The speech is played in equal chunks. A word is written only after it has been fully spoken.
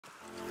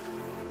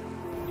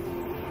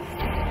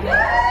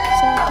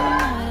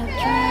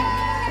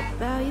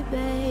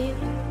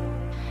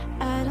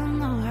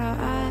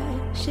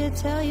should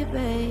tell you,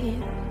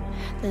 babe.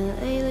 Then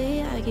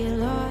lately I get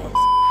lost.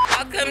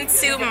 Welcome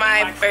to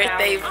my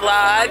birthday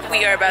vlog.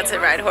 We are about to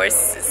ride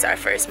horses. It's our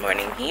first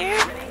morning here.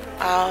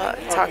 I'll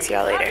talk to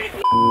y'all later.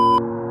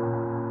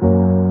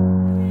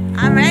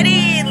 I'm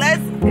ready.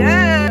 Let's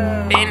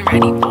go. Been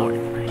ready for.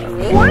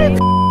 What?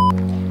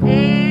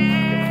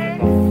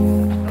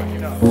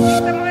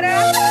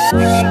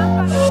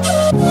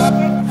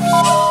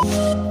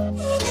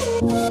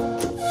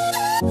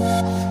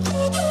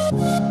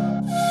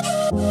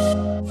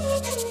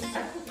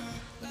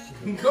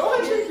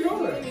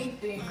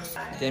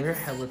 Damn, your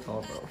head looks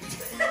all bro.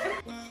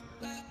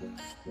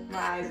 My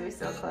eyes are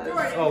so closed.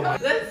 Oh,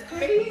 that's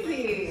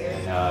crazy.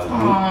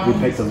 And we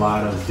picked a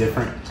lot of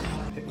different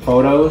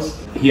photos.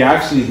 He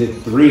actually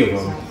did 3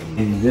 of them,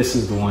 and this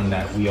is the one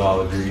that we all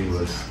agreed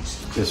was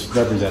just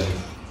representing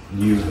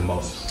you the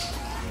most.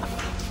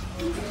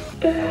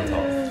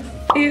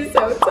 He's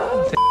so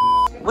tall.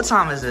 what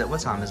time is it?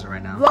 What time is it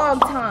right now? Vlog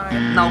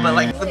time. No, but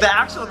like the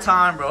actual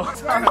time, bro.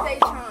 Birthday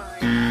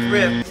time.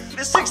 Rip.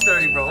 It's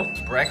 6:30, bro.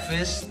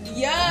 Breakfast.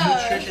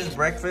 Yeah. Nutritious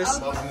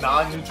breakfast.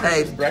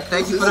 Non-nutritious breakfast.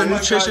 Thank you for the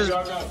nutritious.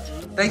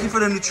 Thank you for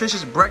the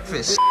nutritious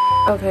breakfast.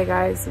 Okay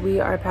guys, we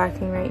are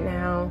packing right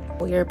now.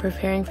 We are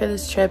preparing for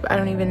this trip. I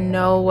don't even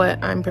know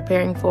what I'm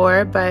preparing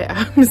for, but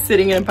I'm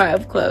sitting in a pile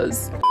of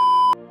clothes.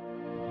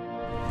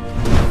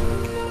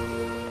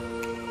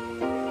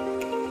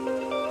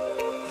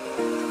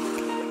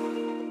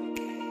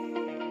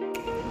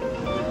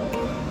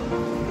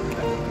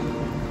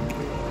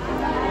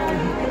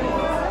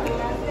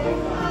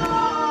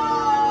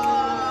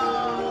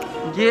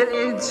 Get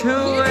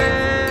into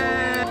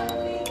it.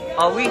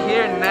 Are we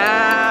here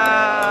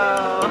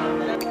now?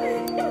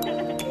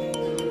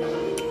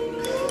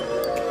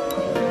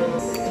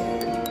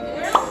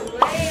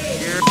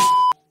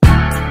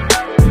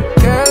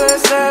 Girl,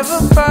 let's have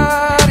a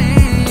party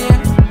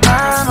in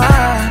my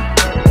mind.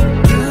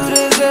 You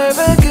deserve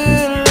a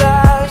good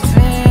life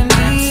in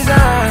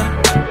design.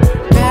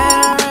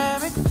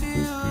 Panoramic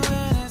view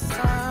when it's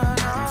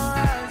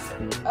sunrise.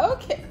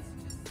 Okay.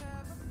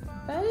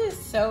 That is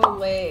so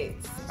late.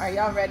 Are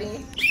y'all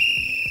ready?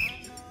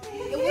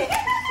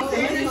 I'm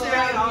carrying this shit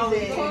around all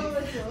weekend.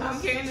 I'm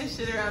carrying this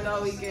shit around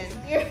all weekend.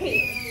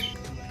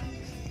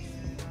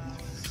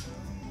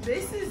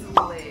 This is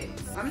lit.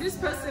 I'm just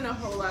posting a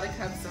whole lot of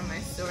cups on my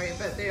story,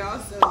 but they're all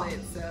so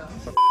lit, so.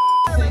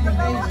 I'm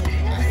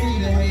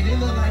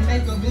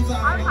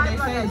hyped like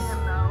I am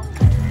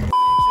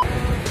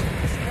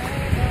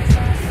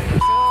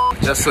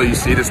though. Just so you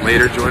see this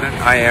later, Jordyn,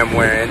 I am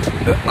wearing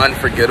the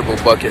unforgettable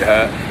bucket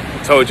hat.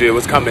 Told you it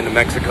was coming to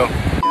Mexico.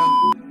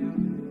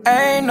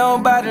 Ain't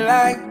nobody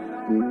like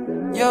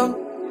you,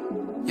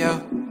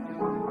 you.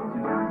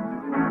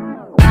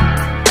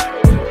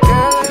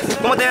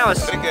 ¿Cómo te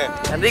llamas?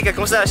 Enrique,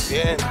 ¿cómo estás?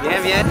 Bien.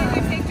 Bien, bien.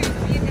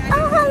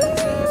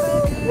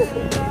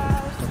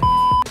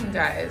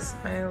 Guys,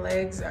 my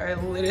legs are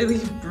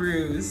literally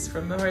bruised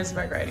from the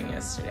horseback riding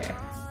yesterday.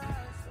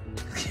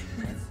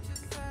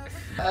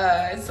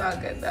 It's all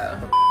good though.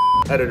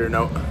 Editor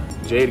note,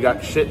 Jade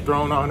got shit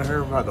thrown on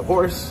her by the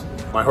horse.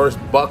 My horse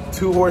bucked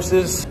 2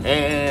 horses,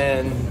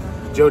 and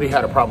Jody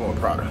had a problem with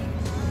Prada.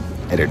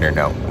 Editor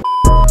note.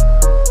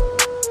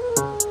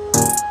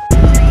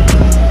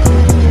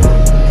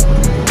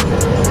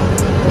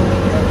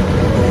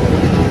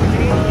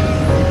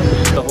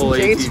 The whole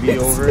ATV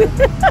over.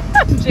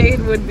 Jade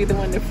would be the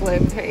one to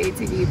flip her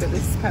ATV, but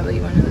this is probably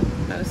one of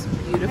the most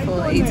beautiful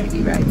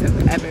ATV rides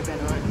I've ever been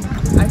on.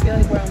 I feel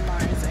like we're on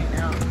Mars right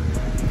now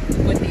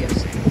with the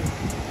ocean.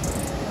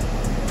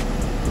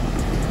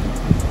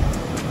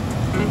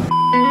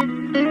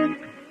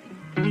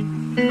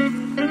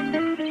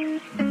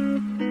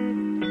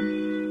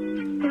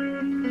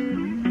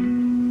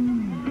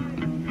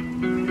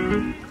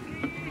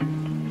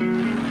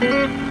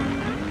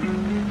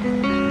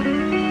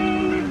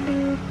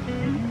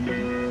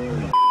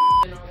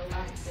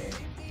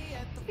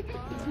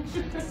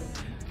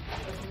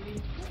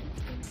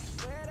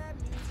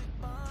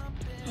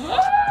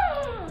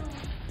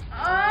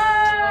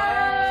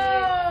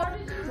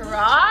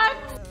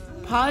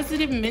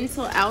 Positive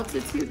mental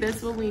altitude,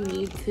 that's what we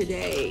need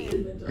today.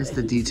 It's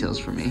the details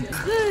for me.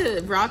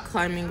 The rock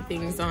climbing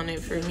things on it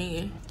for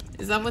me.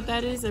 Is that what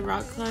that is? A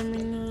rock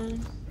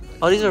climbing?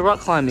 Oh, these are rock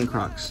climbing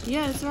Crocs.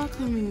 Yeah, it's rock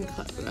climbing.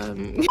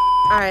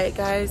 Alright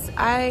guys,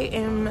 I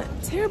am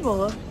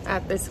terrible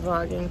at this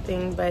vlogging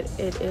thing, but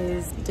it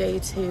is day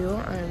 2.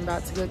 I'm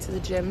about to go to the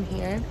gym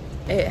here.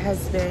 It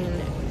has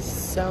been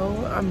so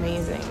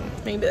amazing.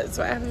 Maybe that's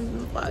why I haven't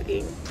been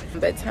vlogging.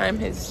 But time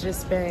has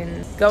just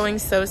been going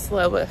so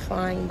slow but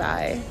flying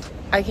by.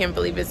 I can't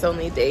believe it's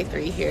only day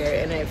 3 here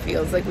and it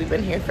feels like we've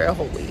been here for a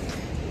whole week.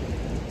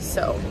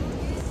 So,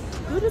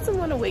 who doesn't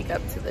want to wake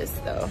up to this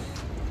though?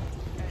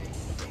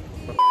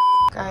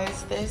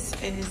 Guys, this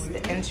is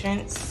the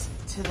entrance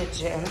to the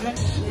gym.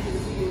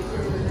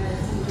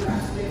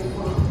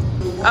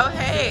 Oh,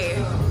 hey.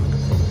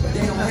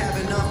 They don't have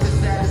enough to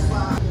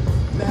satisfy.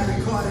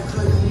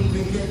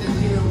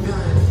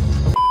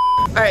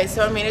 All Alright,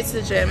 so I made it to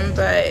the gym,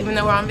 but even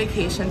though we're on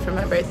vacation for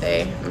my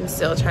birthday, I'm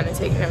still trying to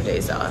take care of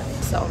days off.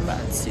 So I'm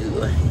about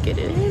to get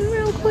it in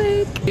real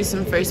quick. Do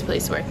some first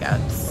place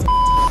workouts.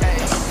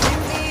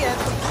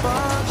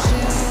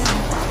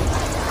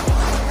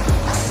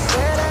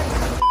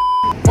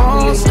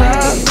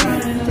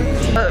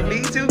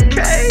 Me too,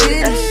 K.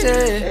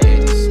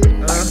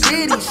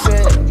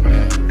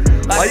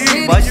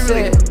 Why you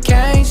really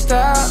can't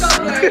stop?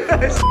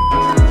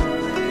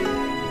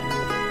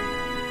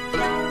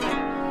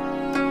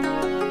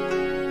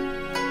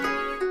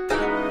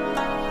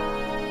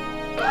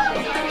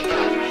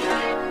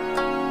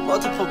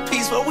 multiple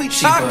piece? What we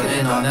She talking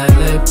putting about? on that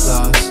lip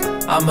gloss.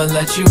 I'ma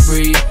let you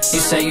breathe. You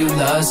say you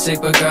love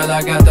sick, but girl,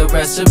 I got the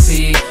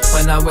recipe.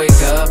 When I wake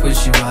up with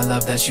you, I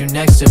love that you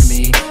next to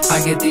me.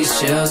 I get these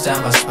chills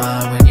down my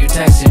spine when you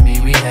texting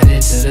me. We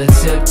headed to the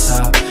tip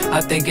top.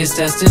 I think it's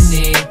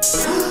destiny.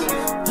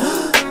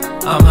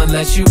 I'ma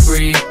let you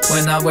breathe.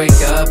 When I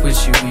wake up with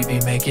you, we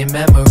be making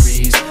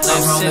memories.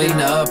 I'm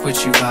rolling up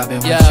with you,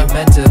 vibing with you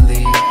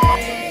mentally.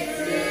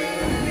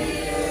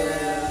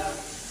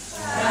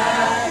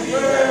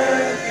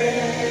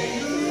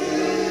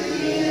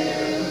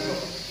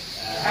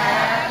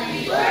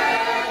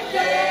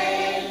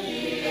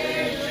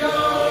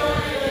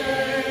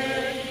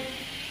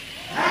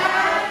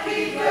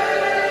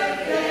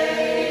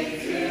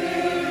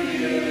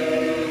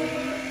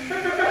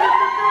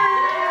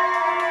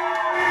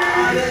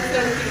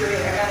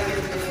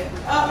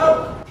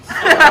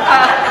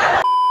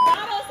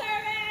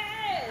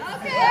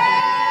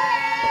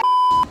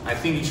 I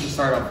think you should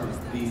start off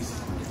with these.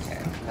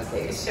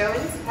 Okay, show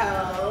and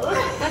tell.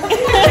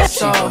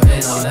 She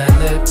putting on that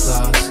lip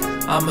gloss.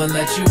 I'ma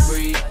let you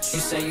breathe. You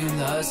say you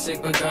love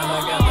sick, but girl,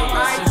 I got the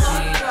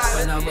recipe.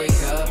 When I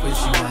wake up with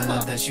you, I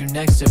love that you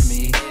next to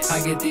me.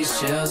 I get these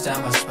chills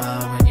down my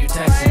spine when you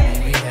texting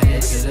me. We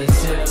headed to the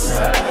tip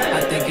top.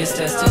 I think it's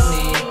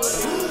destiny.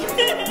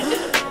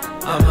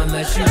 I'ma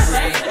let you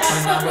breathe.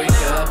 When I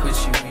wake up with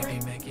you, we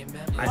be making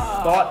memories. I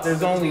thought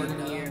there's only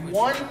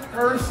one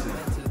person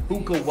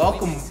who could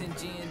welcome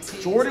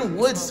Jordyn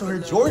Woods to her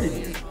Jordyn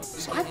year.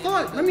 So I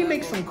thought, let me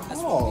make some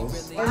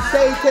calls and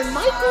say, can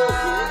Michael,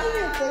 can you do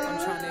me a favor? I'm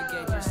trying to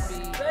get your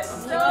speed.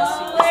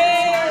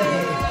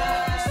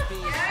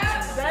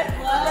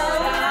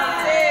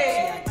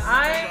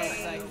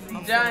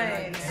 I'm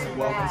done.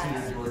 Welcome to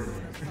your Jordyn year.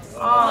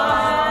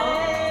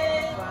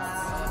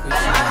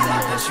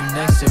 That you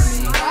next to me.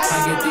 I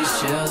get these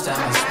chills down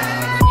my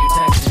spine when you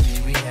texting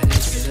me. We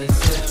headed to the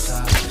tip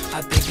top.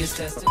 I think it's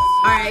tested.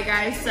 Alright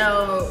guys,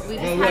 so we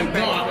just had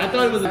I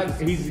thought it was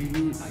he's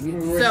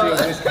University So- of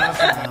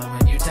Wisconsin.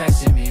 When you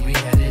texting me, we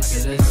headed to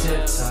the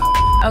tip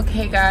top.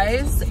 Okay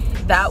guys,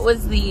 that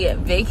was the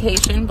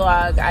vacation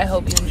vlog. I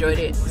hope you enjoyed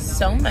it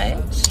so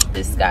much.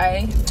 This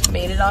guy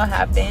made it all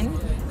happen.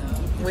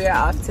 We're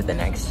off to the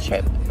next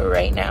trip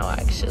right now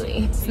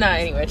actually. It's not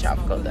anywhere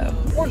tropical though.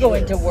 We're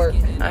going to work.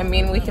 I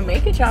mean, we can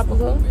make it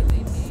tropical.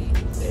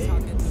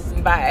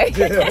 Bye.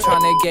 I'm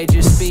trying to gauge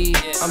your speed.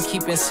 I'm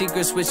keeping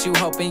secrets with you,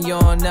 hoping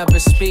you'll never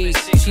speak.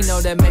 She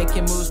know that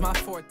making moves my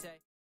forte.